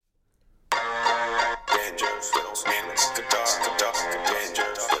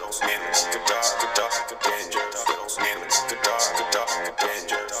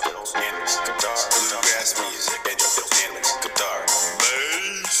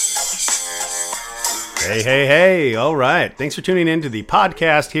Hey, hey, hey. All right. Thanks for tuning in to the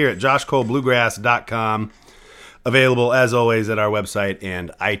podcast here at joshcolebluegrass.com. Available, as always, at our website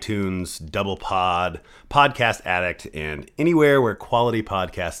and iTunes, Double Pod, Podcast Addict, and anywhere where quality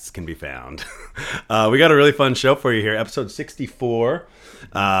podcasts can be found. We got a really fun show for you here. Episode 64.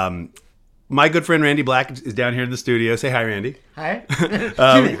 My good friend Randy Black is down here in the studio. Say hi, Randy. Hi.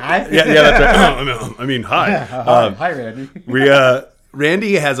 Hi. Yeah, that's right. I mean, hi. Hi, Randy.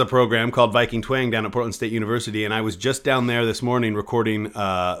 Randy has a program called Viking Twang down at Portland State University, and I was just down there this morning recording,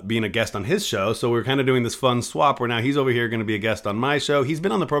 being a guest on his show. So we're kind of doing this fun swap where now he's over here going to be a guest on my show. He's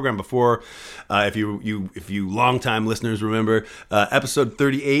been on the program before. If you longtime listeners remember, episode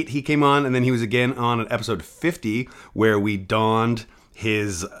 38 he came on, and then he was again on at episode 50 where we donned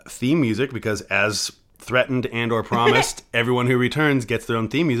his theme music because as threatened and or promised, everyone who returns gets their own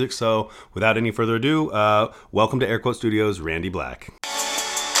theme music. So without any further ado, welcome to Air Quote Studios, Randy Black.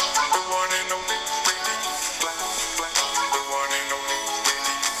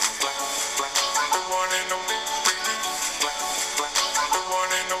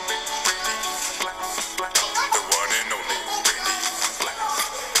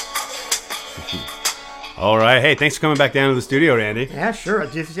 All right. Hey, thanks for coming back down to the studio, Randy. Yeah, sure.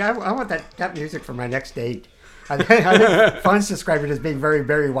 I want that music for my next date. I think Fonz described it as being very,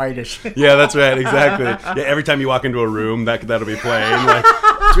 very whitish. Yeah, that's right. Exactly. Yeah, every time you walk into a room, that'll be playing. Like,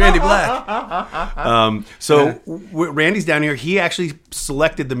 it's Randy Black. Randy's down here. He actually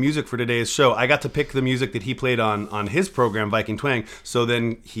selected the music for today's show. I got to pick the music that he played on his program, Viking Twang. So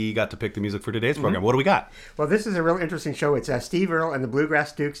then he got to pick the music for today's program. Mm-hmm. What do we got? Well, this is a real interesting show. It's Steve Earle and the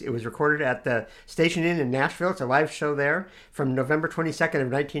Bluegrass Dukes. It was recorded at the Station Inn in Nashville. It's a live show there from November 22nd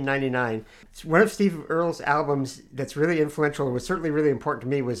of 1999. It's one of Steve Earle's albums that's really influential. It was certainly really important to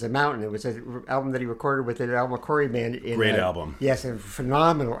me was The Mountain. It was an album that he recorded with the Al McCrory Band. Great album. Yes, a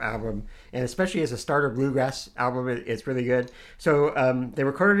phenomenal album. And especially as a starter bluegrass album, it's really good. So they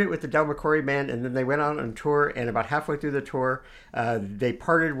recorded it with the Del McCrory Band, and then they went on tour, and about halfway through the tour, they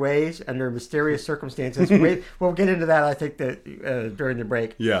parted ways under mysterious circumstances. We'll get into that, I think, during the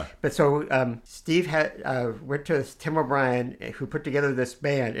break. Yeah. But so Steve went to Tim O'Brien, who put together this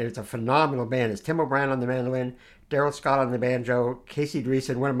band, and it's a phenomenal band. It's Tim O'Brien on the mandolin, Daryl Scott on the banjo, Casey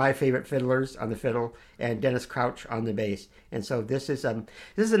Dreesen, one of my favorite fiddlers, on the fiddle, and Dennis Crouch on the bass. And so this is an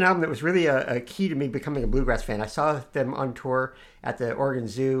album that was really a key to me becoming a bluegrass fan. I saw them on tour at the Oregon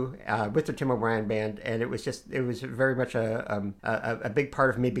Zoo with the Tim O'Brien Band, and it was very much a big part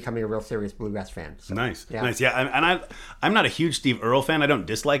of me becoming a real serious bluegrass fan. So, nice. Yeah. And I'm not a huge Steve Earle fan. I don't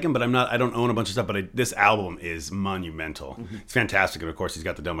dislike him, but I don't own a bunch of stuff. But this album is monumental. Mm-hmm. It's fantastic, and of course he's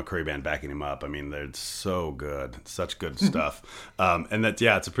got the Del McCrory Band backing him up. I mean, they're so good, such good stuff. And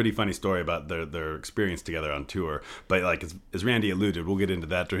it's a pretty funny story about their experience together on tour. But like as Randy alluded, we'll get into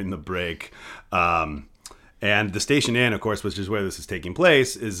that during the break. And the Station Inn, of course, which is where this is taking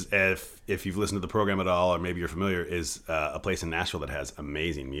place, is if you've listened to the program at all, or maybe you're familiar, is a place in Nashville that has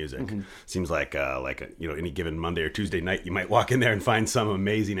amazing music. Mm-hmm. Seems like any given Monday or Tuesday night, you might walk in there and find some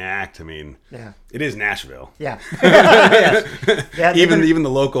amazing act. I mean, yeah, it is Nashville. Yeah, yeah. Even the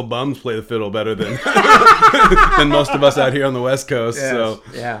local bums play the fiddle better than than most of us out here on the West Coast. Yes. So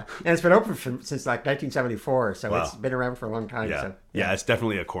yeah, and it's been open since like 1974, so wow. It's been around for a long time. Yeah. So. Yeah, it's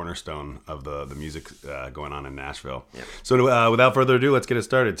definitely a cornerstone of the music going on in Nashville. Yeah. So without further ado, let's get it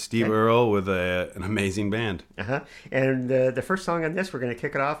started. Steve Earle with an amazing band. Uh-huh. And the first song on this, we're going to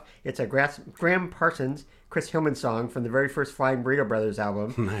kick it off. It's a Graham Parsons, Chris Hillman song from the very first Flying Burrito Brothers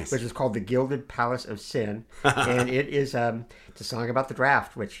album, nice. Which is called The Gilded Palace of Sin. And it is it's a song about the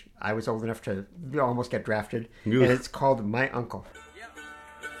draft, which I was old enough to almost get drafted. Ooh. And it's called My Uncle. Yep.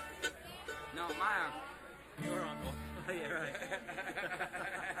 No, my uncle. Your uncle. Yeah, right.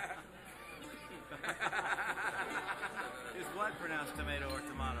 Is what pronounced tomato or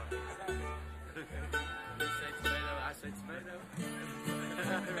tomato? You say tomato, I say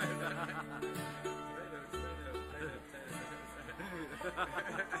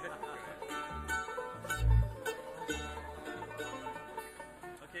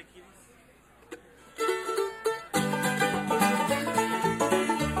Okay, kitties.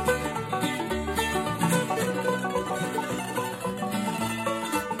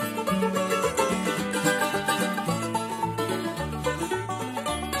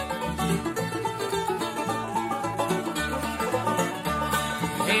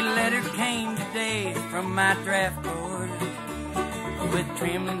 A letter came today from my draft board with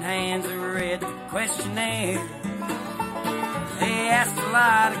trembling hands I read the questionnaire. They asked a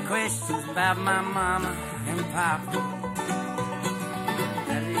lot of questions about my mama and papa.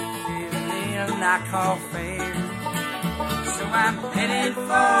 That is really not call fair. So I'm headed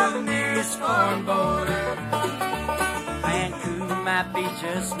for the nearest nearest foreign border. Vancouver might be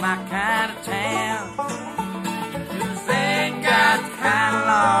just my kind of town, 'cause they ain't got the kind of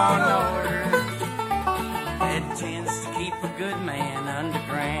law and order that tends to keep a good man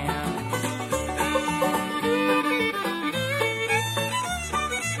underground.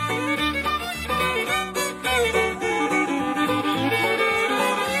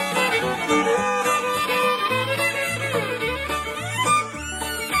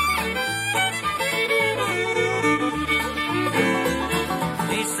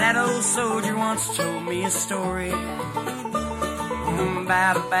 That old soldier once told me a story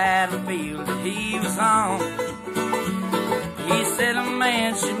about a battlefield that he was on. He said a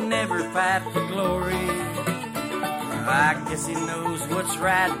man should never fight for glory. I guess he knows what's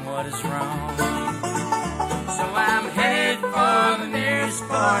right and what is wrong. So I'm headed for the nearest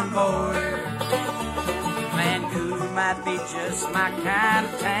foreign border. Vancouver might be just my kind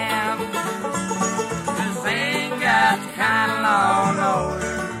of town, 'cause they ain't got the kind of law and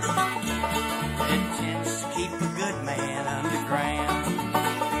order that tends to keep a good man underground.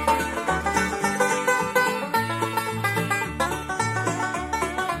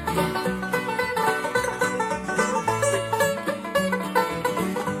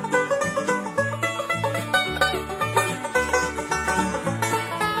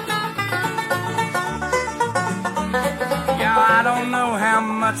 I don't know how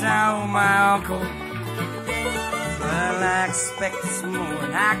much I owe my uncle, well, I expect it's more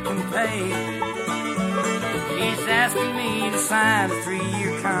than I can pay. He's asking me to sign a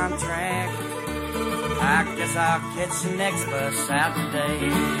 3-year contract. I guess I'll catch the next bus out today.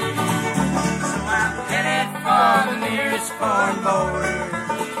 So I'm headed for the nearest foreign border.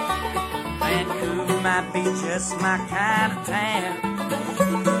 Vancouver might be just my kind of town,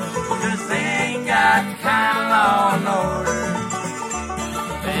 'cause they ain't got the kind of law and order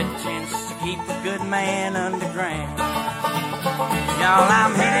that tends to keep a good man underground. Y'all,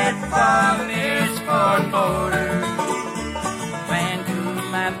 I'm headed for the nearest foreign border. Vancouver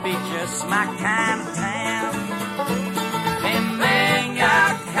might be just my kind of town, and they ain't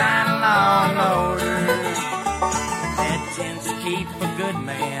got the kind of law and order that tends to keep a good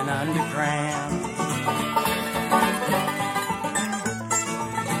man underground.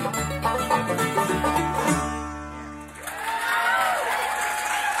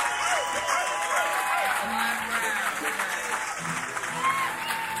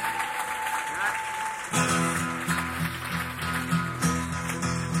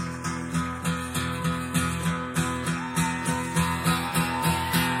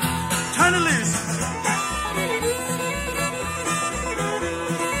 Turn it loose.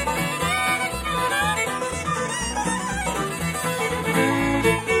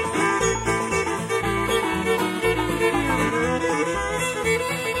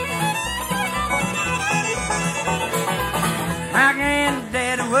 My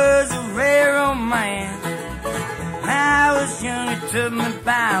granddaddy was a railroad man. When I was young, he took me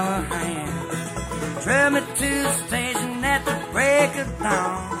by the hand, drove me to the station at the break of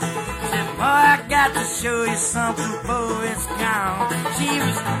dawn. Said, boy, I got to show you something before it's gone. She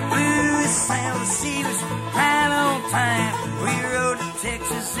was blue as sand, she was right on time. We rode the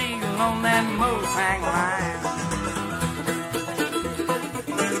Texas Eagle on that Mustang line.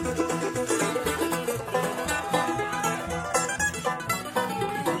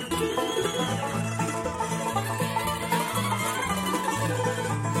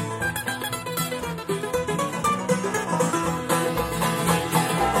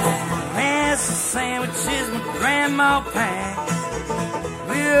 Sandwiches my grandma packed.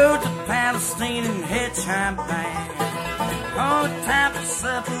 We rode to Palestine and hitchhiked back. All the time for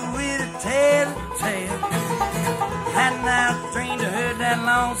supper with a tale-to-tale. Hadn't I dreamed I heard that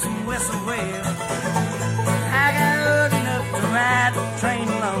lonesome whistle wail. I got old enough to ride the train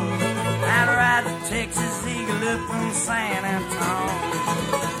alone. I'd ride the Texas Eagle up from San Antonio.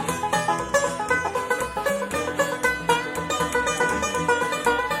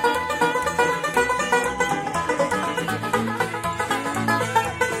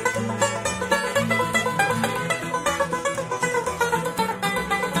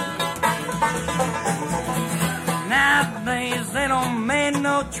 They don't make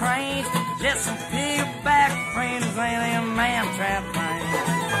no trains, just some piggyback frames and them Amtrak trains.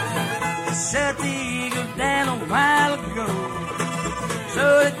 They shut the Eagle down a while ago,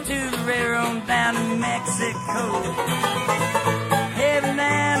 sold it to the railroad down to Mexico. Every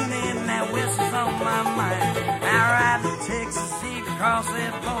now and then that whistle's on my mind. I ride the Texas Eagle across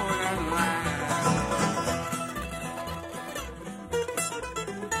that border line.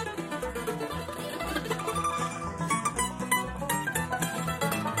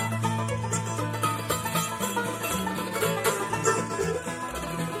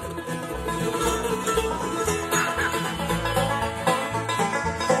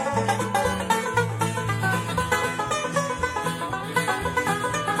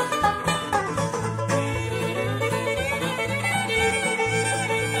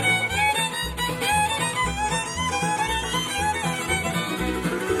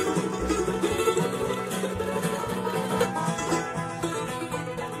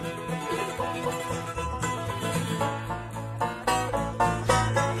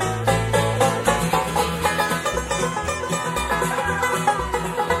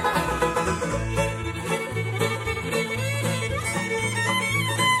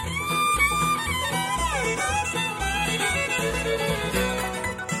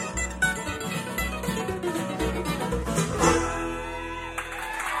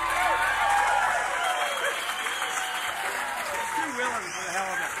 one for the hell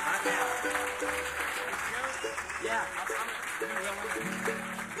of it, right now. Yeah, I'm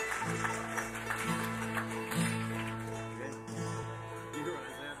You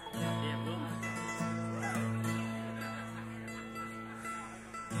realize that? Yeah, boom.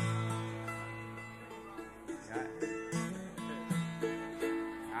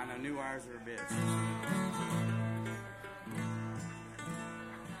 I know new wires are a bitch.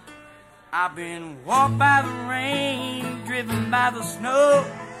 I've been walked by the rain, driven by the snow,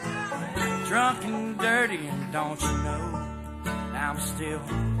 drunk and dirty, and don't you know, I'm still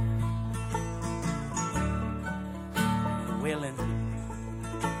willing.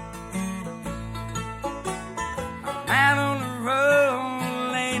 I'm out on the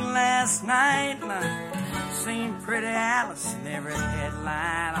road late last night, and I seen pretty Alice in every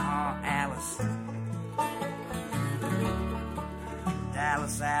headline. Oh, Alice,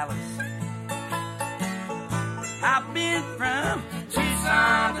 Dallas, Alice. I've been from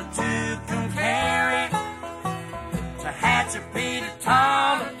Tucson to Tucumcari, to Hatchapee to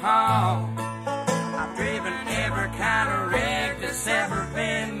Tall. I've driven every kind of rig that's ever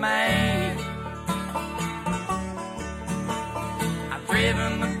been made. I've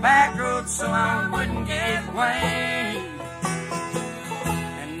driven the back road so I wouldn't get weighed.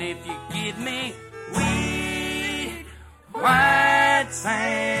 And if you give me weed, white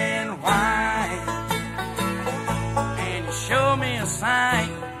sand, white, and you show me a sign,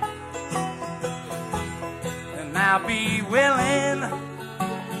 then I'll be willing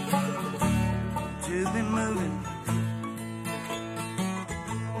to be moving.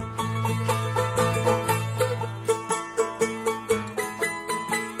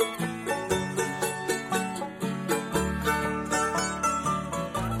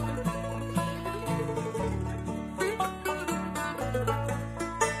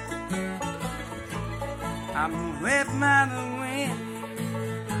 I'm wet by the wind,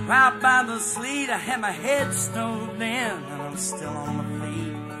 out by the sleet. I had my head stoned in, and I'm still on my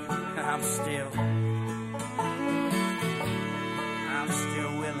feet. I'm still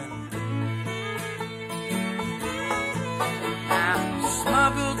willing. I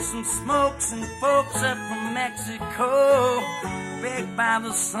smuggled some smokes and folks up from Mexico, baked by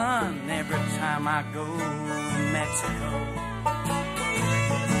the sun every time I go to Mexico.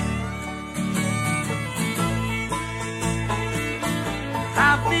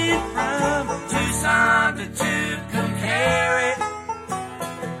 I've been from Tucson to Tucumcari,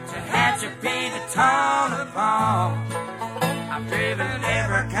 to Hatchapee to Tonopah. I've driven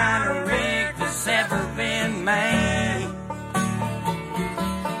every kind of rig that's ever been made.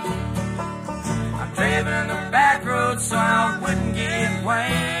 I've driven the back road so I wouldn't get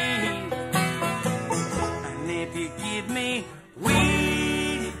weighed. And if you give me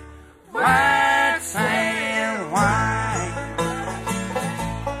weed, white sand, white,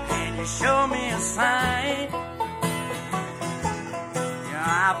 and you show me a sign, yeah,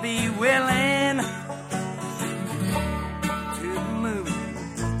 I'll be willing to move.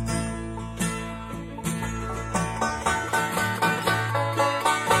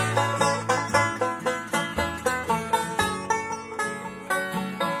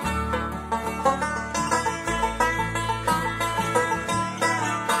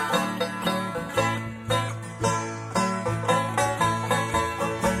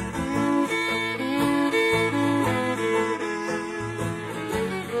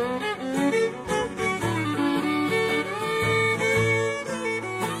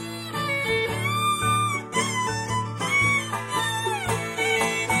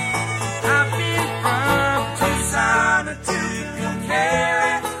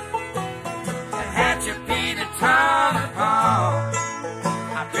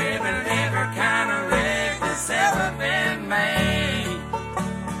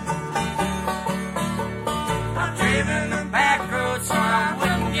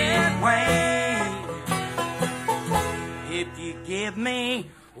 Give me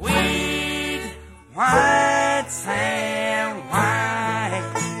weed, white sand, white,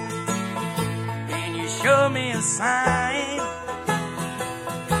 and you show me a sign,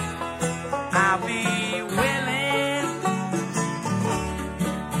 I'll be willing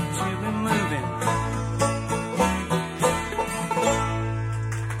to be moving.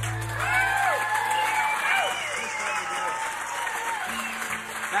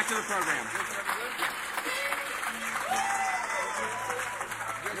 Back to the program.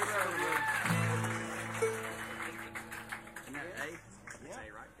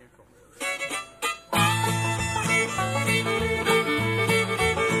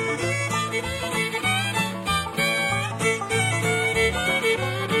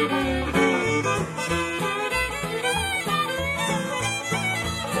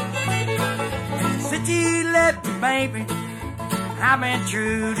 baby, I've been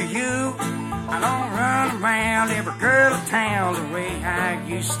true to you. I don't run around every girl in town the way I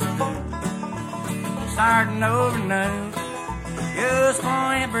used to do. Starting over new, just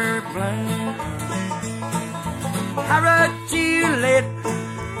forever blue. I wrote you a letter,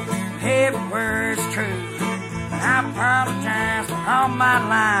 every word's true. I apologize for all my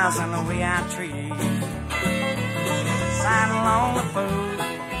lies and the way I treat you. Side along the food,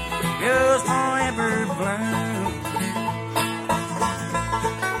 just forever blue.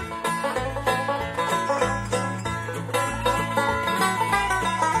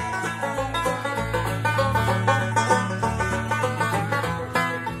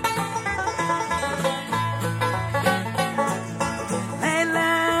 They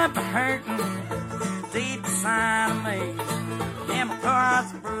left a hurting deep inside of me. And my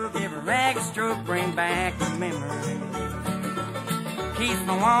cards broke, every ragged stroke bring back the memory. Keeps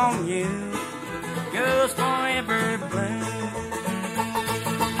me wanting you, goes forever blue.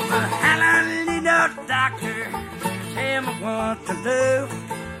 But hallelujah, doctor, tell me what to do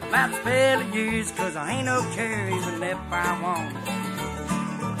about the spell of years, 'cause I ain't no care even if I want.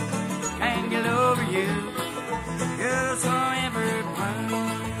 Can't get over you, goes forever blue.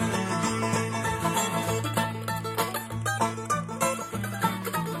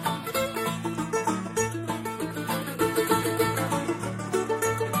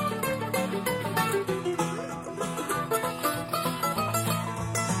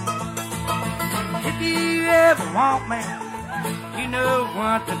 Want me, you know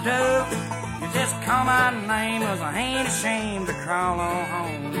what to do. You just call my name, 'cause I ain't ashamed to crawl on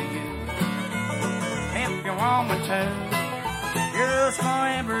home to you. If you want me to, just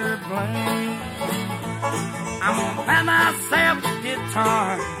forever blue. I'm gonna buy myself a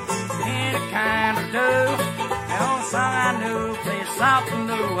guitar, any kind of do. The only song I know, play soft and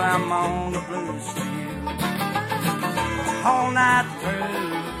low, I'm on the blues for you. All night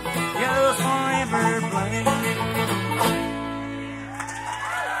through, just forever blue.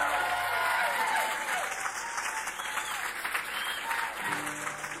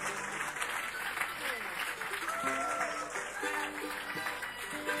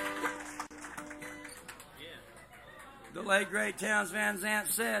 The late great Townes Van Zandt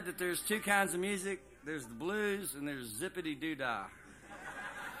said that there's two kinds of music. There's the blues and there's zippity-doo-dah.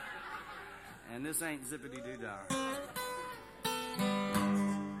 And this ain't zippity-doo-dah.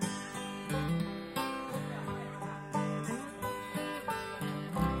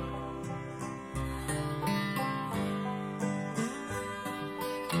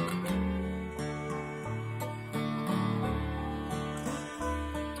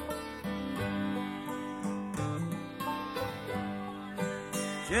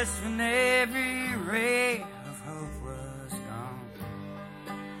 Just when every ray of hope was gone,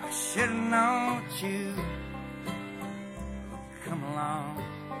 I should have known that you would come along.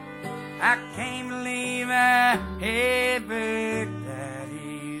 I can't believe I ever doubted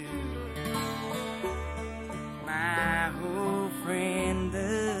you. My old friend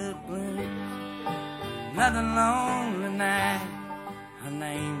the blue, another lonely night, a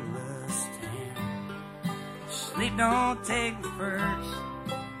nameless town. Sleep don't take me first.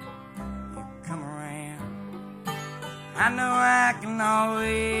 I know I can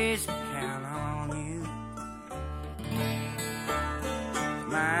always count on you.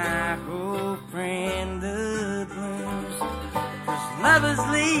 My old friend the blues, 'cause lovers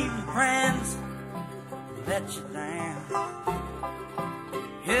leave friends, let you down.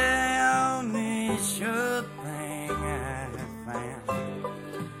 You're the only sure thing I have found.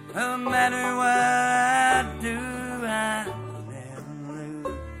 No matter what I do, I never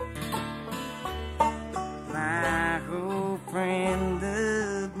lose. My old friend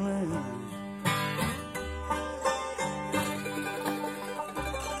the blues.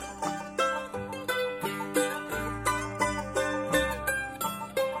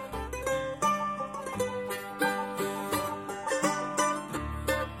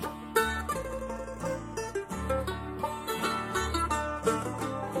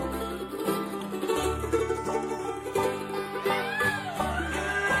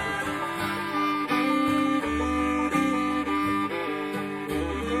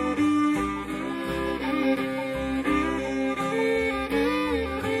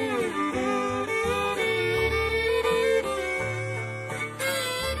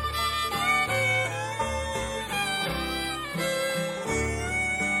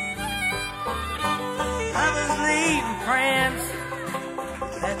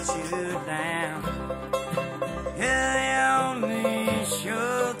 You down. You're the only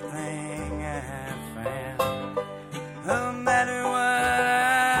sure thing I've found. No matter what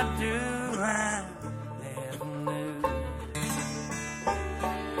I do, I never lose.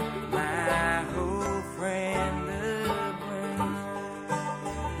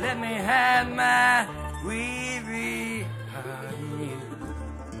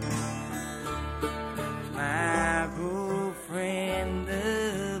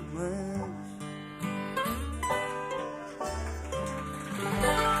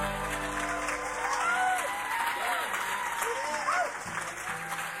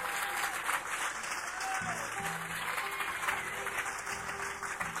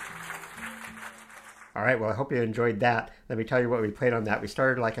 All right, well, I hope you enjoyed that. Let me tell you what we played on that. We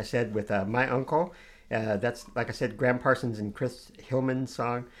started, like I said, with My Uncle. That's, like I said, Graham Parsons and Chris Hillman's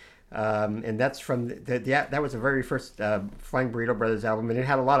song. And that's from that was the very first Flying Burrito Brothers album, and it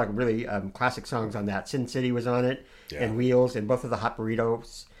had a lot of really classic songs on that. Sin City was on it, and Wheels, and both of the Hot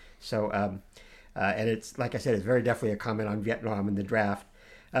Burritos. So, and it's, like I said, it's very definitely a comment on Vietnam and the draft.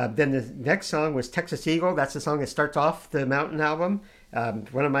 Then the next song was Texas Eagle. That's the song that starts off the Mountain album.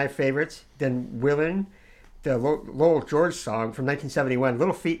 One of my favorites. Then Willin', the Lowell George song from 1971.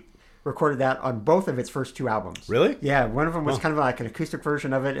 Little Feat recorded that on both of its first 2 albums. Really? Yeah, one of them was kind of like an acoustic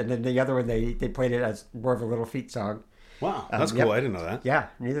version of it, and then the other one they played it as more of a Little Feat song. Wow, that's cool. I didn't know that. Yeah,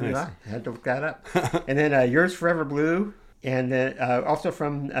 neither did I. I had to look that up. And then Yours Forever Blue, and then also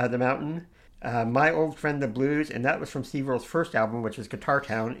from the Mountain, My Old Friend the Blues, and that was from Steve Earle's first album, which was Guitar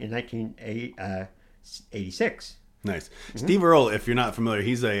Town in 1986. Nice. Steve Earle, if you're not familiar,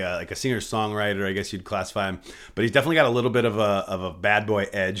 he's a singer-songwriter, I guess you'd classify him, but he's definitely got a little bit of a bad boy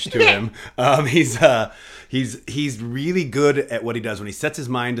edge to him. He's really good at what he does. When he sets his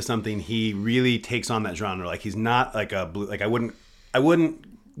mind to something, he really takes on that genre. Like, he's not like I wouldn't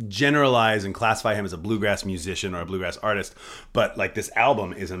generalize and classify him as a bluegrass musician or a bluegrass artist, but like, this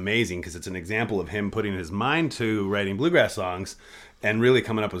album is amazing because it's an example of him putting his mind to writing bluegrass songs and really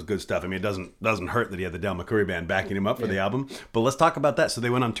coming up with good stuff. I mean, it doesn't hurt that he had the Del McCoury Band backing him up for the album. But let's talk about that. So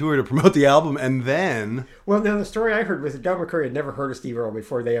they went on tour to promote the album, and then... Well, now the story I heard was that Del McCoury had never heard of Steve Earle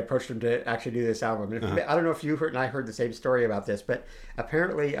before they approached him to actually do this album. I don't know if you heard, and I heard the same story about this, but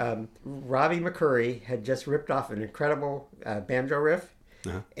apparently Robbie McCoury had just ripped off an incredible banjo riff.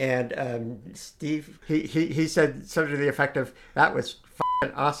 And Steve, he said something to the effect of, "That was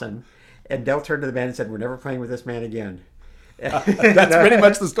f***ing awesome." And Del turned to the band and said, "We're never playing with this man again." That's pretty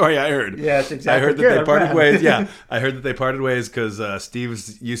much the story I heard. Yes, exactly. I heard that they parted ways. Yeah, I heard that they parted ways because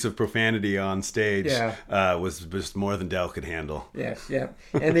Steve's use of profanity on stage was just more than Del could handle. Yes, yeah.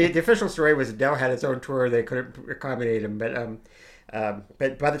 And the official story was that Del had his own tour; they couldn't accommodate him.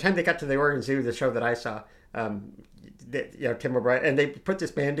 But by the time they got to the Oregon Zoo, the show that I saw, Tim O'Brien, and they put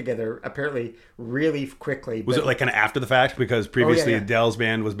this band together apparently really quickly. Was it like kind of after the fact? Because previously Dell's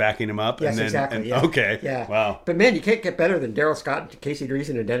band was backing him up. Yes, and then, exactly. Okay. Yeah. Wow. But man, you can't get better than Daryl Scott, Casey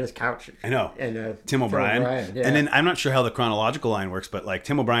Dreesen, and Dennis Couch. I know. And Tim O'Brien. Yeah. And then I'm not sure how the chronological line works, but like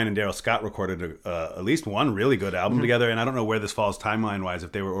Tim O'Brien and Daryl Scott recorded at least one really good album together. And I don't know where this falls timeline wise,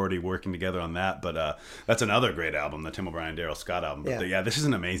 if they were already working together on that. But that's another great album, the Tim O'Brien Daryl Scott album. But this is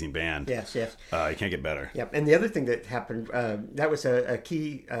an amazing band. Yes. You can't get better. Yep. And the other thing that happened, that was a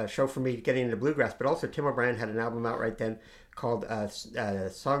key show for me getting into bluegrass, but also Tim O'Brien had an album out right then called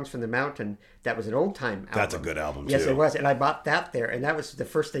Songs from the Mountain. That was an old time album. That's a good album too. Yes, it was, and I bought that there, and that was the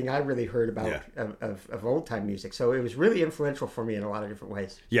first thing I really heard about of old time music. So it was really influential for me in a lot of different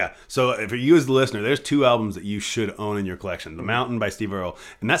ways. Yeah. So if you as the listener, there's 2 albums that you should own in your collection: The Mountain by Steve Earle,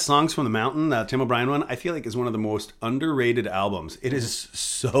 and that Songs from the Mountain, that Tim O'Brien one, I feel like is one of the most underrated albums. It is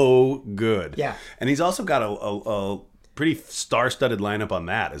so good. Yeah. And he's also got a pretty star-studded lineup on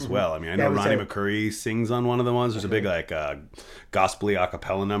that as well. I mean, I know Ronnie McCoury sings on one of the ones. There's a big gospel-y a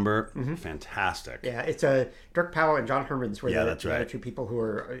cappella number. Fantastic. Yeah, it's Dirk Powell and John Herman's were the other 2 people who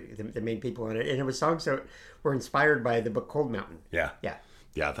were the main people on it, and it was songs that were inspired by the book Cold Mountain. Yeah,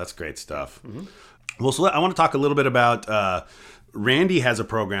 that's great stuff. Well, so I want to talk a little bit about. Randy has a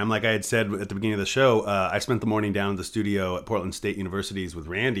program, like I had said at the beginning of the show. I spent the morning down at the studio at Portland State University's with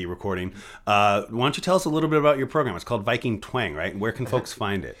Randy recording. Why don't you tell us a little bit about your program? It's called Viking Twang, right? Where can folks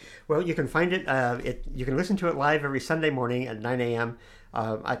find it? Well, you can find it. You can listen to it live every Sunday morning at 9 a.m.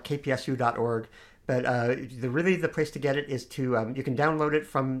 At kpsu.org. But the place to get it is to you can download it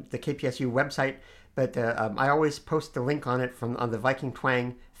from the KPSU website. But I always post the link on it on the Viking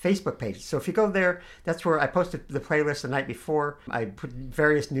Twang Facebook page. So if you go there, that's where I posted the playlist the night before. I put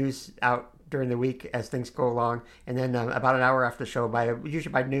various news out during the week as things go along, and then about an hour after the show,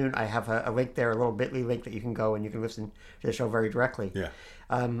 usually by noon, I have a link there, a little bit.ly link that you can go and you can listen to the show very directly. Yeah.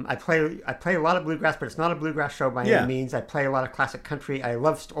 I play a lot of bluegrass, but it's not a bluegrass show by any means. I play a lot of classic country. I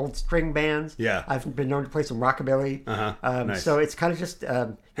love old string bands. Yeah. I've been known to play some rockabilly. Nice. So it's kind of just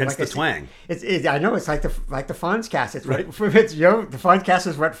hence the twang. I know it's like the Fonz cast. It's right. The Fonz cast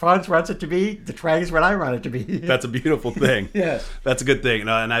is what Fonz wants it to be. The twang is what I want it to be. That's a beautiful thing. Yes. That's a good thing.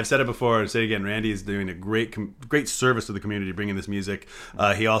 And I've said it before. I say say again, Randy is doing a great service to the community, bringing this music.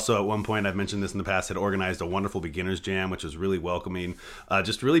 He also, at one point, I've mentioned this in the past, had organized a wonderful beginners jam, which was really welcoming.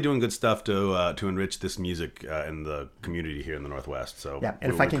 Just really doing good stuff to enrich this music in the community here in the Northwest. So yeah,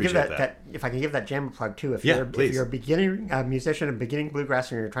 and if I can give that jam a plug too, if you're a beginning musician, a beginning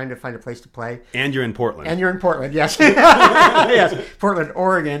bluegrasser, and you're trying to find a place to play, and you're in Portland, yes, yes, Portland,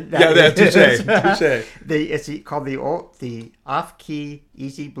 Oregon. Touche. It's called the Off Key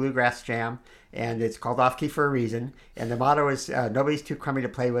Easy Bluegrass Jam, and it's called Off Key for a reason. And the motto is nobody's too crummy to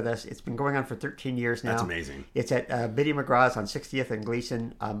play with us. It's been going on for 13 years now. That's amazing. It's at Biddy McGraw's on 60th and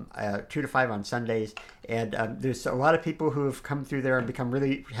Gleason, 2 to 5 on Sundays. And there's a lot of people who have come through there and become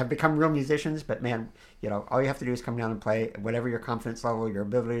real musicians. But man, all you have to do is come down and play, whatever your confidence level, your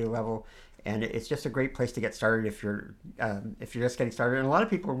ability level. And it's just a great place to get started if you're just getting started. And a lot of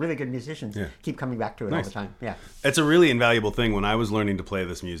people, really good musicians, keep coming back to it all the time. Yeah, it's a really invaluable thing. When I was learning to play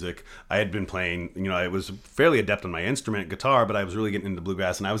this music, I had been playing. I was fairly adept on my instrument, guitar, but I was really getting into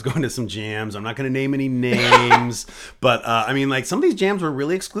bluegrass, and I was going to some jams. I'm not going to name any names, but some of these jams were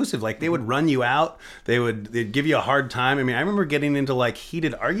really exclusive. Like they would run you out. They'd give you a hard time. I remember getting into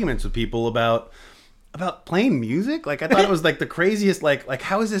heated arguments with people about playing music. I thought it was the craziest, like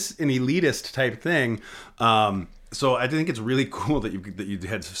how is this an elitist type thing? So I think it's really cool that you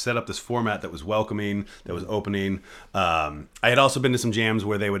had set up this format that was welcoming, that was opening. I had also been to some jams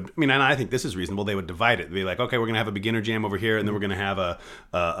where they would, and I think this is reasonable, they would divide it. They'd be like, okay, we're going to have a beginner jam over here, and then we're going to have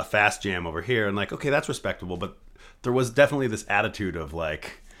a fast jam over here. And okay, that's respectable. But there was definitely this attitude of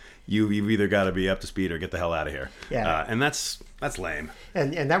you've either got to be up to speed or get the hell out of here. Yeah. And that's lame.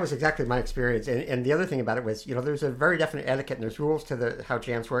 And that was exactly my experience. And the other thing about it was, there's a very definite etiquette and there's rules to how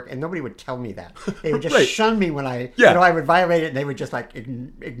jams work, and nobody would tell me that. They would just shun me when I would violate it, and they would just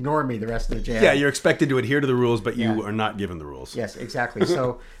ignore me the rest of the jam. Yeah, you're expected to adhere to the rules, but you are not given the rules. Yes, exactly.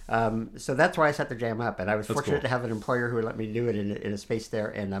 So so that's why I set the jam up, and I was fortunate to have an employer who would let me do it in a space there,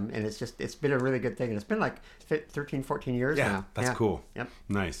 and it's been a really good thing, and it's been 13, 14 years now. That's cool. Yep.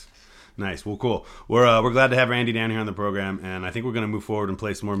 Nice. Well, cool. We're glad to have Randy down here on the program, and I think we're going to move forward and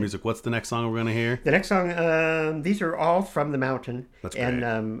play some more music. What's the next song we're going to hear? The next song, these are all from the mountain. That's great.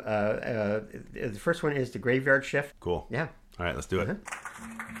 And the first one is The Graveyard Shift. Cool. Yeah. All right, let's do it.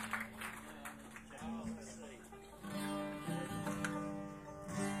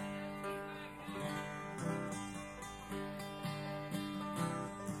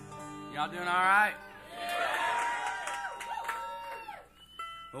 Y'all doing all right?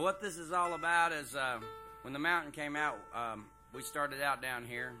 Well, what this is all about is when the mountain came out, we started out down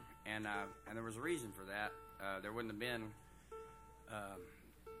here, and there was a reason for that. There wouldn't have been,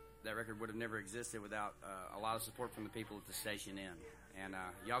 that record would have never existed without a lot of support from the people at the station Inn. And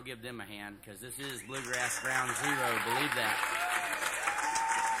y'all give them a hand, because this is Bluegrass Ground Zero, believe that.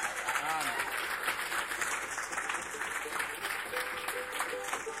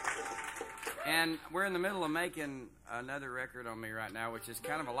 And we're in the middle of making another record on me right now, which is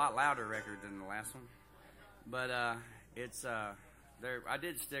kind of a lot louder record than the last one. But it's there. I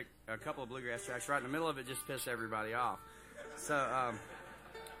did stick a couple of bluegrass tracks right in the middle of it, just to piss everybody off. So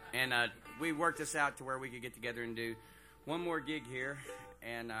and we worked this out to where we could get together and do one more gig here,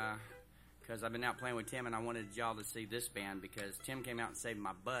 and because I've been out playing with Tim, and I wanted y'all to see this band because Tim came out and saved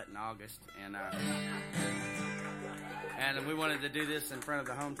my butt in August, and we wanted to do this in front of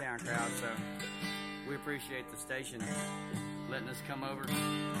the hometown crowd, so we appreciate the station letting us come over.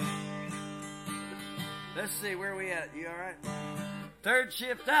 Let's see, where are we at? You all right? Third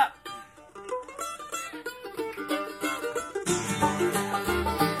shift up.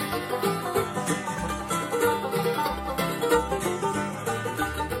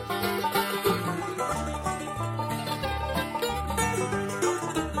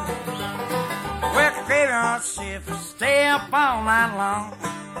 Graveyard shift, stay up all night long.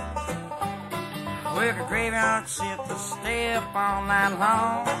 Work a graveyard shift, stay up all night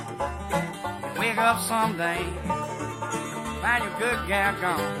long. Wake up someday, find your good gal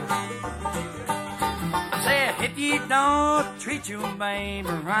gone. I said, if you don't treat your baby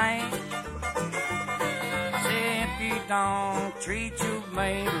right, I said, if you don't treat your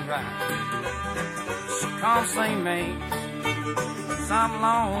baby right, she come see me some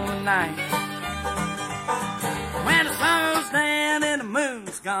lonely night. When the sun goes down and the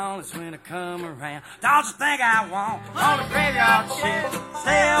moon's gone, it's when I come around. Don't you think I want on the graveyard shift,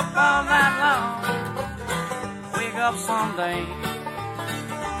 stay up all night long. Wake up someday,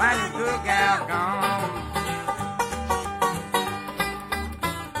 find your good gal gone.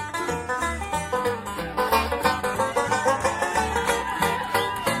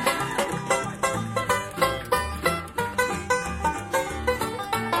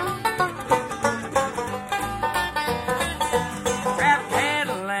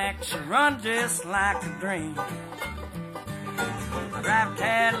 run just like a dream. Drive a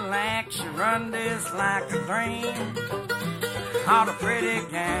Cadillac, she run just like a dream. All the pretty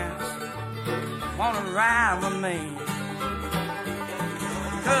gals wanna ride with me.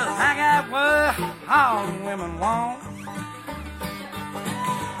 'Cause I got what all the women want.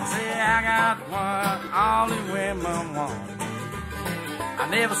 Say I got what all the women want. I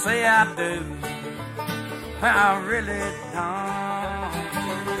never say I do, I really don't.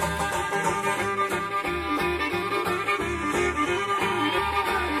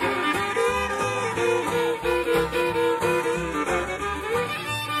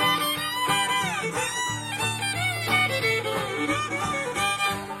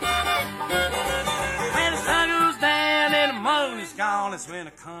 It's when I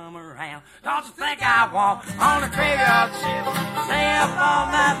come around. Don't you think I walk on a graveyard shift, stay up all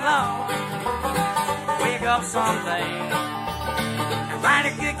night long, wake up someday and write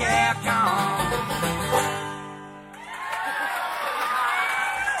a good gal gone.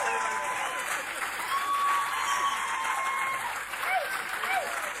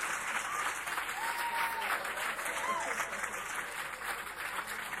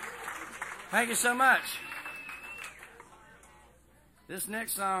 Thank you so much. This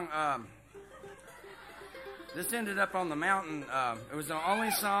next song, this ended up on the mountain. It was the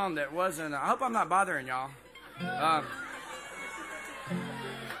only song that wasn't. I hope I'm not bothering y'all.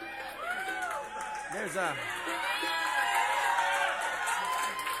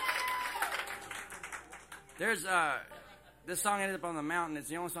 This song ended up on the mountain. It's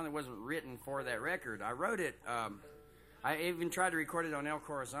the only song that wasn't written for that record. I wrote it. I even tried to record it on El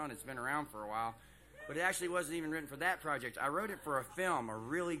Corazon. It's been around for a while. But it actually wasn't even written for that project. I wrote it for a film, a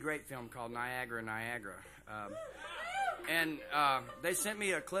really great film called Niagara, Niagara. They sent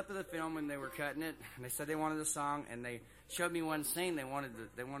me a clip of the film when they were cutting it, and they said they wanted the song, and they showed me one scene they wanted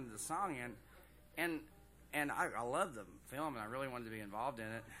the song in, and I love the film, and I really wanted to be involved in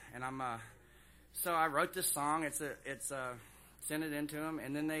it, and so I wrote this song. Sent it into them,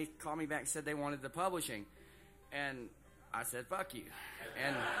 and then they called me back and said they wanted the publishing, and I said fuck you,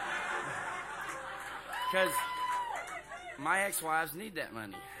 and. Because my ex-wives need that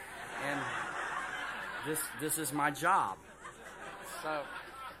money, and this is my job, so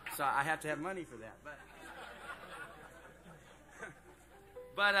I have to have money for that.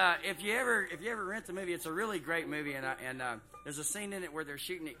 But if you ever rent the movie, it's a really great movie, and there's a scene in it where they're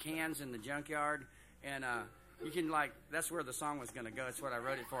shooting at cans in the junkyard, and you can that's where the song was going to go. It's what I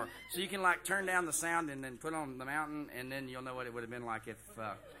wrote it for. So you can turn down the sound and then put on the mountain, and then you'll know what it would have been like if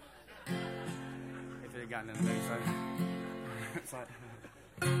it had gotten in the movie. So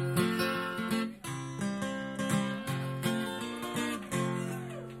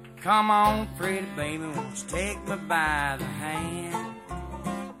come on, pretty baby, won't you take me by the hand?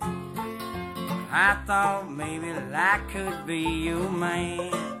 I thought maybe that I could be your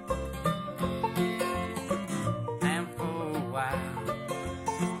man. And for a while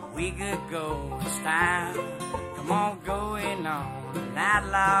we could go in style. Come on, going on an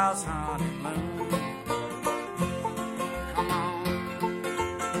outlaw's honeymoon.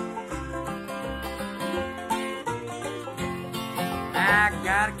 I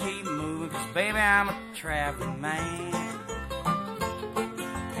gotta keep moving, 'cause baby, I'm a traveling man.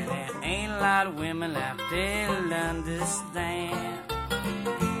 And there ain't a lot of women out there that'll understand.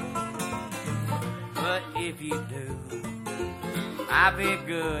 But if you do, I'll be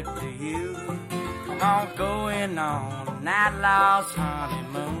good to you. Come on, going on an outlaw's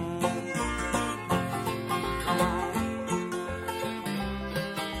honeymoon. Come on.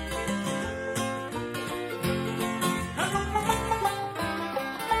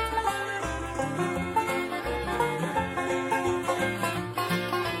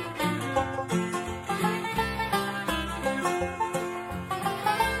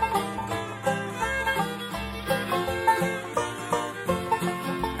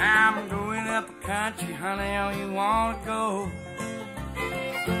 Honey, oh, you wanna go?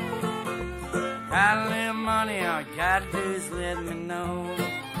 Got a little money, all you gotta do is let me know.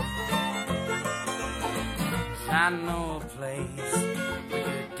 'Cause I know a place where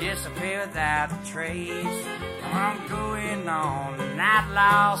you disappear without a trace. I'm going on an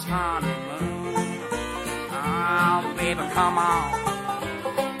outlaw's honeymoon. Oh, baby, come on.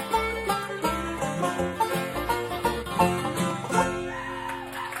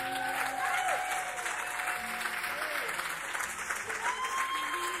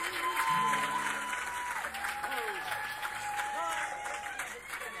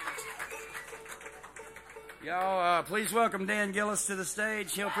 Y'all, please welcome Dan Gillis to the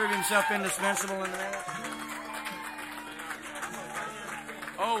stage. He'll prove himself indispensable in a minute.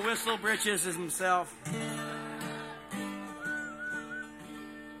 old Whistle Britches is himself.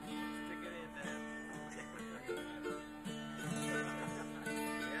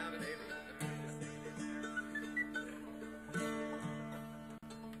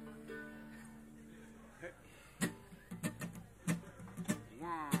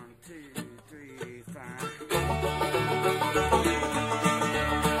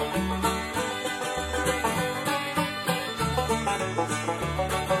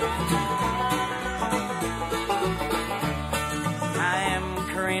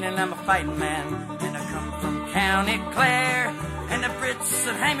 I'm a fighting man, and I come from County Clare, and the Brits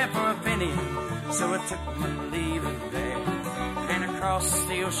would hang me for a penny, so I took my leave of there, and across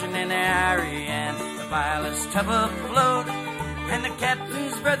the ocean in the Erie, and the vilest tub afloat, and the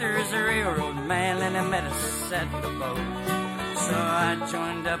captain's brother is a railroad man, and he met us at the boat. So I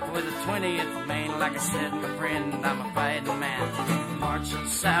joined up with the 20th Maine, like I said, my friend, I'm a fighting man. Marching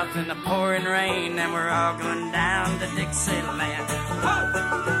south in the pouring rain, and we're all going down to Dixieland. Whoa!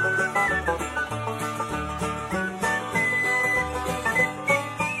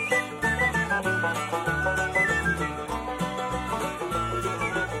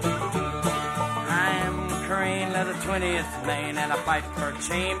 I am Crane of the 20th Maine, and I fight for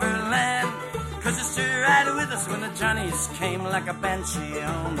Chamberlain. 'Cause it stood right with us when the Johnnies came like a banshee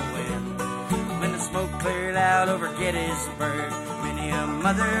on the wind. When the smoke cleared out over Gettysburg, many a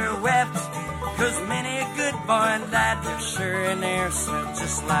mother wept. 'Cause many a good boy died for sure, and air smelled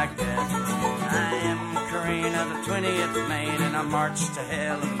just like that. I am Crane of the 20th Maine, and I marched to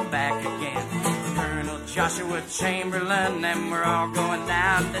hell and back again. Colonel Joshua Chamberlain, and we're all going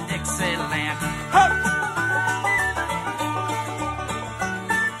down to Dixieland. Ho!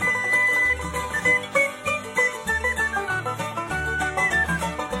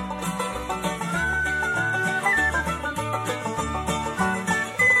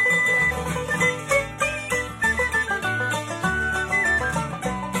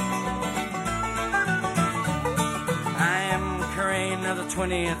 of the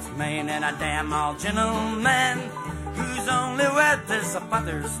 20th Maine, and I damn all gentlemen whose only wealth is a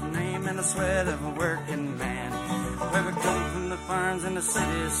father's name and the sweat of a working man. Where we come from the farms and the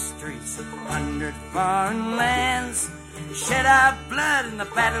city streets, 100 foreign lands, shed our blood in the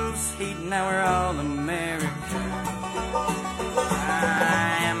battle's heat, now we're all Americans.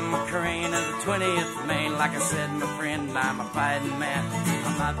 I am a Crane of the 20th Maine, like I said, my friend, I'm a fighting man.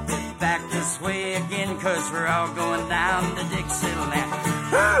 I might be back this way again, 'cause we're all going down to Dixieland.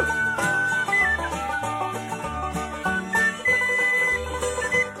 Woo!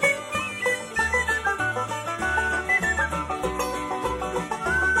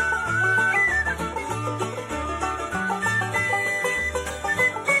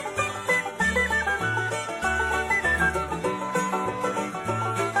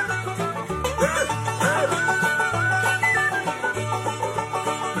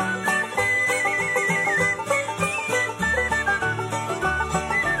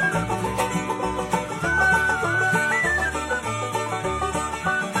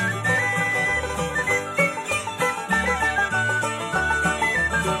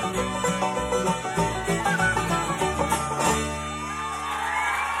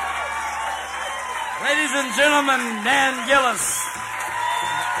 Ladies and gentlemen, Dan Gillis.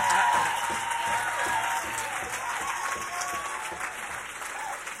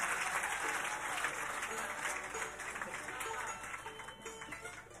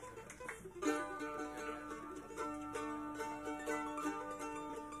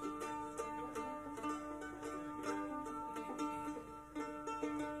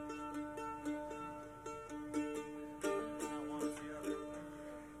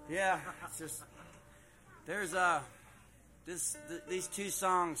 Yeah, it's just... There's these two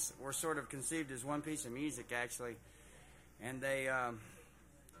songs were sort of conceived as one piece of music, actually, and they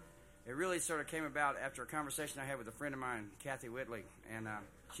it really sort of came about after a conversation I had with a friend of mine, Kathy Whitley, and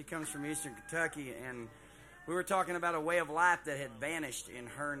she comes from Eastern Kentucky, and we were talking about a way of life that had vanished in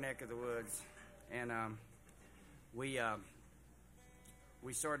her neck of the woods, and we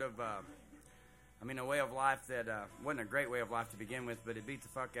sort of a way of life that wasn't a great way of life to begin with, but it beat the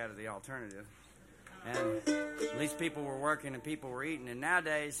fuck out of the alternative. And at least people were working and people were eating. And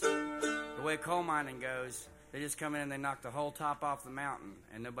nowadays, the way coal mining goes, they just come in and they knock the whole top off the mountain,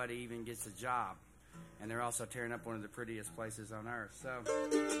 and nobody even gets a job. And they're also tearing up one of the prettiest places on earth. So,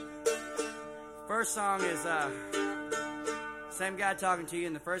 first song is same guy talking to you.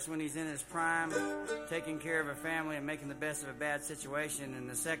 And the first one, he's in his prime, taking care of a family and making the best of a bad situation. And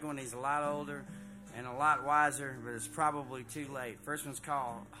the second one, he's a lot older and a lot wiser, but it's probably too late. First one's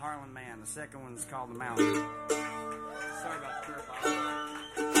called Harlan Man. The second one's called The Mountain. Sorry about the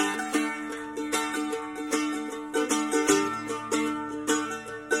curveball.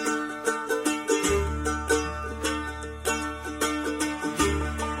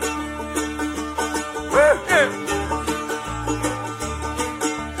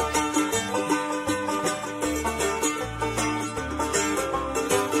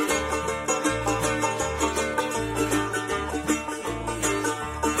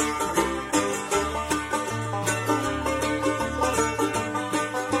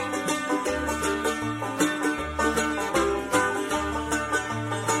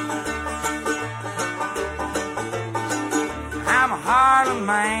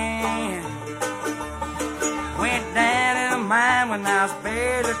 when I was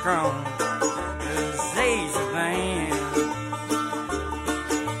barely grown. Those days of then,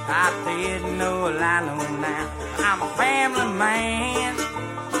 I didn't know what I know now. I'm a family man.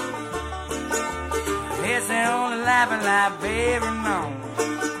 It's the only life I've ever known.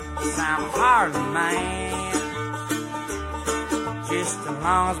 'Cause I'm a hardly man. Just as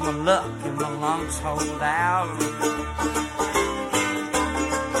long as my luck and my lungs hold out.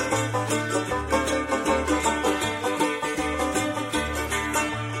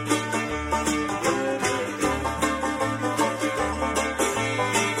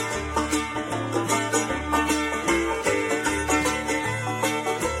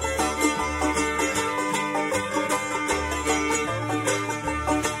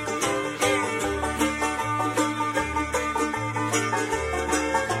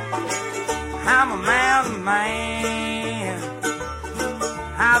 I'm a mountain man.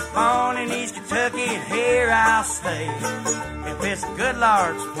 I was born in East Kentucky and here I'll stay. If it's the good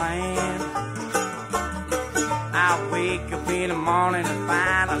Lord's plan, I'll wake up in the morning and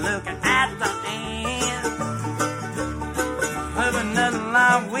find I'm looking at the end of another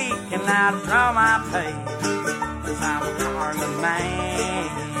long week, and I'll draw my pay. 'Cause I'm a hardly man.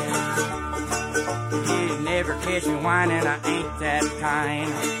 You never catch me whining, I ain't that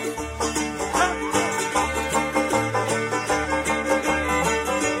kind.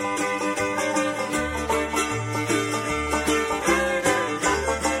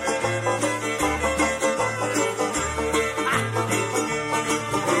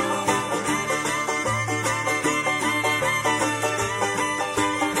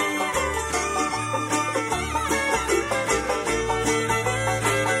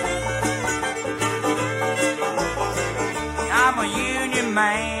 I'm a union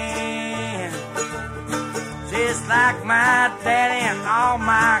man, just like my daddy and all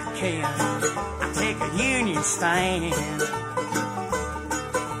my kin. I take a union stand.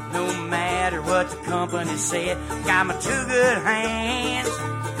 No matter what the company said, got my two good hands.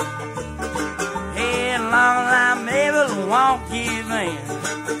 Hey, as long as I'm able to won't give in,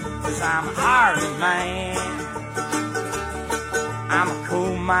 'cause I'm a hard man. I'm a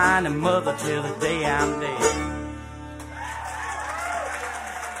coal-mining mother till the day I'm dead.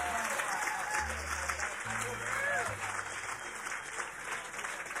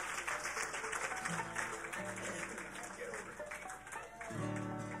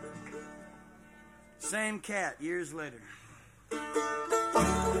 Same cat years later.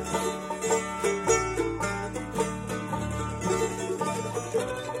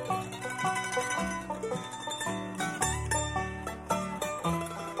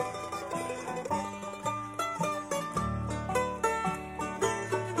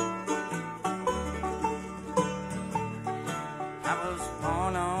 I was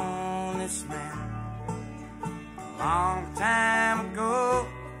born on this mountain a long time ago.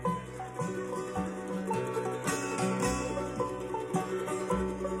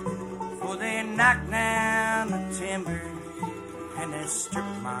 For they knocked down the timber and they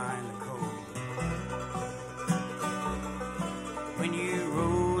stripped mine the coal. When you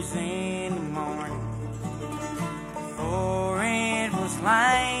rose in the morning, before it was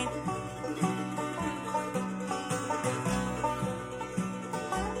light,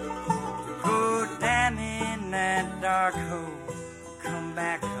 go down in that dark hole, come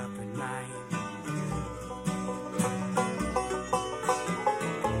back up at night.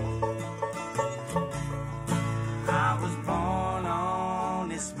 I was born on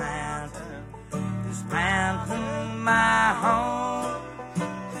this mountain my home,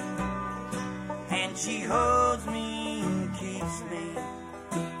 and she holds me and keeps me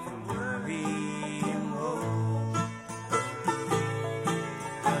from worry and woe.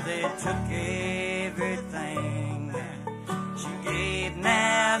 But they took everything that she gave,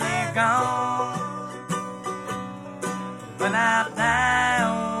 now they're gone. When I die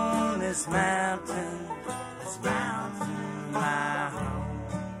on this mountain my home.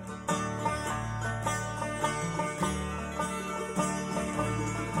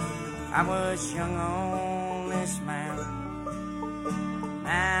 I was young on this mountain,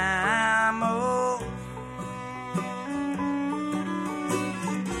 now I'm old.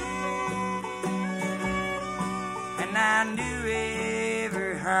 And I knew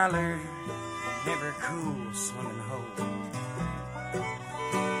every holler, every cool swimming hole.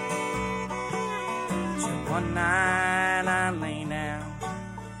 So one night I lay down,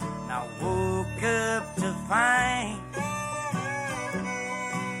 and I woke up to find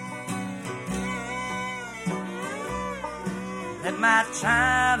that my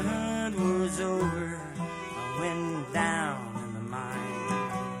childhood was over. I went down in the mine.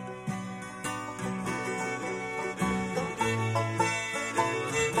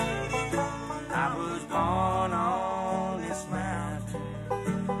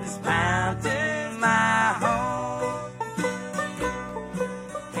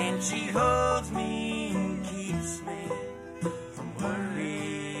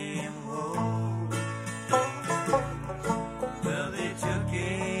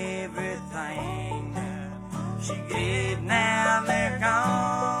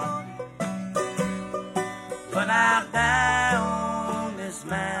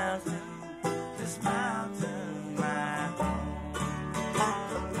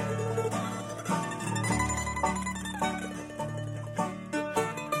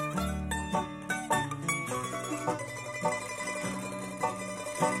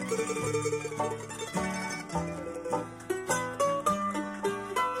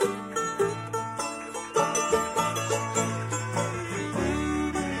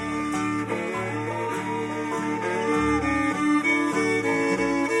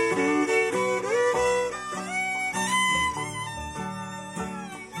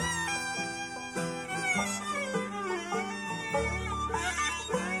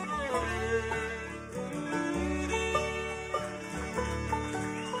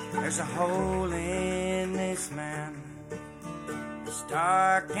 There's a hole in this mountain, it's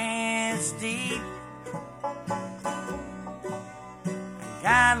dark and it's deep. And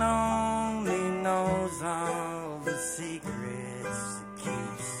God only knows all the secrets it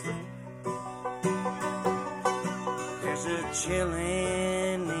keeps. There's a chill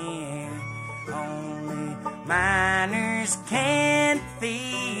in the air only miners can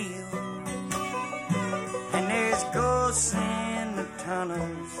feel. And there's ghosts in the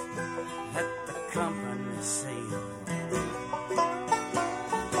tunnels that the company sail.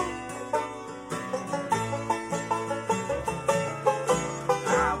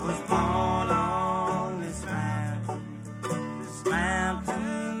 I was born on this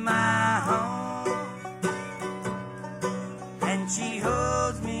mountain, my home, and she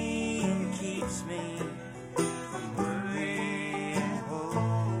holds me and keeps me from worrying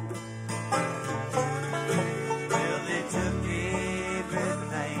home. Well, they took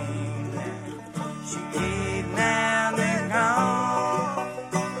everything that she gave, now they're gone.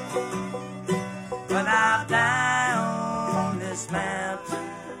 But I'll die on this mountain's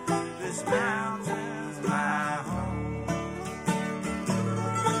my home.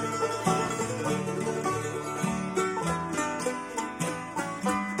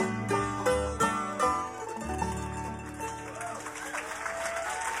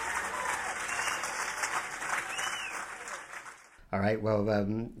 All right. Well,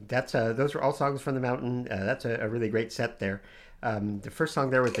 that's those are all songs from the mountain. That's a really great set there. The first song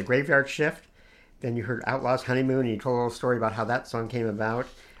there was The Graveyard Shift. Then you heard Outlaw's Honeymoon, and you told a little story about how that song came about.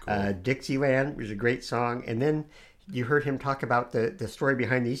 Cool. Dixieland was a great song. And then you heard him talk about the story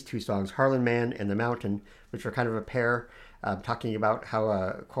behind these two songs, Harlan Man and The Mountain, which are kind of a pair, talking about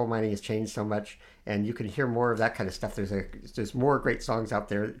how coal mining has changed so much. And you can hear more of that kind of stuff. There's more great songs out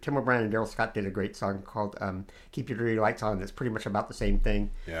there. Tim O'Brien and Daryl Scott did a great song called Keep Your Dirty Lights On. That's pretty much about the same thing.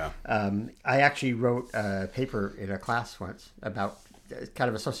 Yeah. I actually wrote a paper in a class once about kind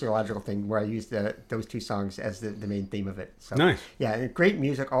of a sociological thing where I used those two songs as the main theme of it. So, nice. Yeah, great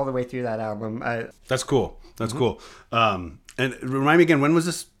music all the way through that album. That's cool. That's cool. And remind me again,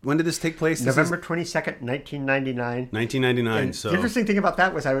 when did this take place? November 22nd, 1999. 1999. And the interesting thing about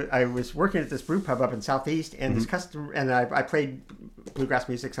that was I was working at this brew pub up in Southeast, and this customer, and I played bluegrass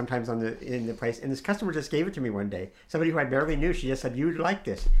music sometimes in the place, and this customer just gave it to me one day. Somebody who I barely knew, she just said, "You'd like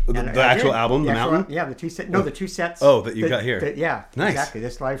this." The actual album, The Mountain? Yeah, the two sets. Oh, that you got here. Yeah, nice. Exactly,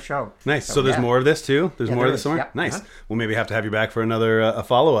 this live show. Nice. So there's more of this too? There's more of this somewhere? Yep. Nice. Uh-huh. We'll maybe have to have you back for another a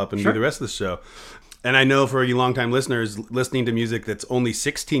follow-up and do the rest of the show. And I know for you longtime listeners, listening to music that's only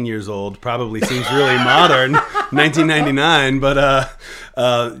 16 years old probably seems really modern, 1999. But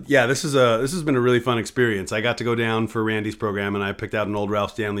yeah, this has been a really fun experience. I got to go down for Randy's program, and I picked out an old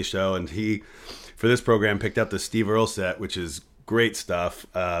Ralph Stanley show, and he, for this program, picked out the Steve Earle set, which is great stuff.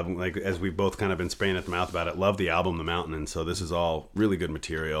 Like as we've both kind of been spraying at the mouth about it, love the album The Mountain, and so this is all really good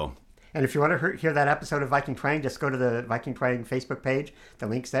material. And if you want to hear that episode of Viking Twang, just go to the Viking Twang Facebook page. The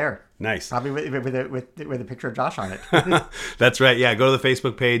link's there. Nice. Probably with a picture of Josh on it. That's right. Yeah, go to the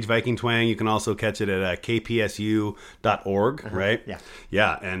Facebook page, Viking Twang. You can also catch it at kpsu.org, right? Yeah.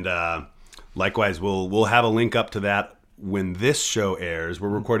 Yeah, and likewise, we'll have a link up to that when this show airs. We're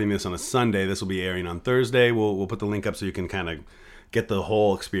recording this on a Sunday. This will be airing on Thursday. We'll put the link up so you can kind of get the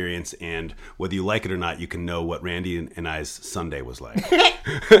whole experience, and whether you like it or not, you can know what Randy and I's Sunday was like.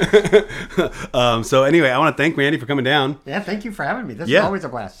 So anyway, I want to thank Randy for coming down. Yeah, thank you for having me. This is always a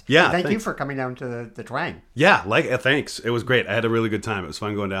blast. Yeah, and thank you for coming down to the Twang. Yeah, thanks. It was great. I had a really good time. It was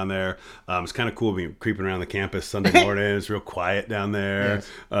fun going down there. It's kind of cool being creeping around the campus Sunday morning. It's real quiet down there. Yes.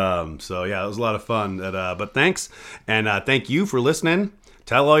 So yeah, it was a lot of fun. But thanks, and thank you for listening.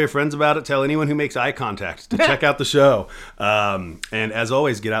 Tell all your friends about it. Tell anyone who makes eye contact to check out the show. And as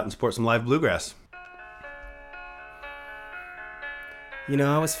always, get out and support some live bluegrass. You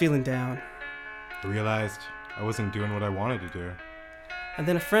know, I was feeling down. I realized I wasn't doing what I wanted to do. And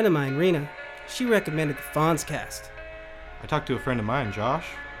then a friend of mine, Rena, she recommended the Fonzcast. I talked to a friend of mine, Josh.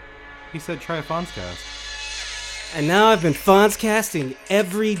 He said try a Fonzcast. And now I've been Fonzcasting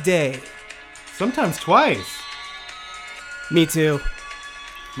every day. Sometimes twice. Me too.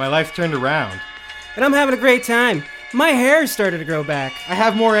 My life's turned around. And I'm having a great time. My hair started to grow back. I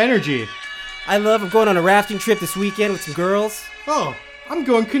have more energy. I'm going on a rafting trip this weekend with some girls. Oh, I'm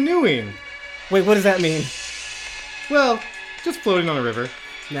going canoeing. Wait, what does that mean? Well, just floating on a river.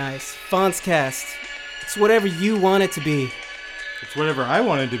 Nice. Fonzcast. It's whatever you want it to be. It's whatever I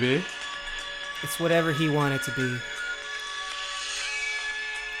wanted to be. It's whatever he wanted to be.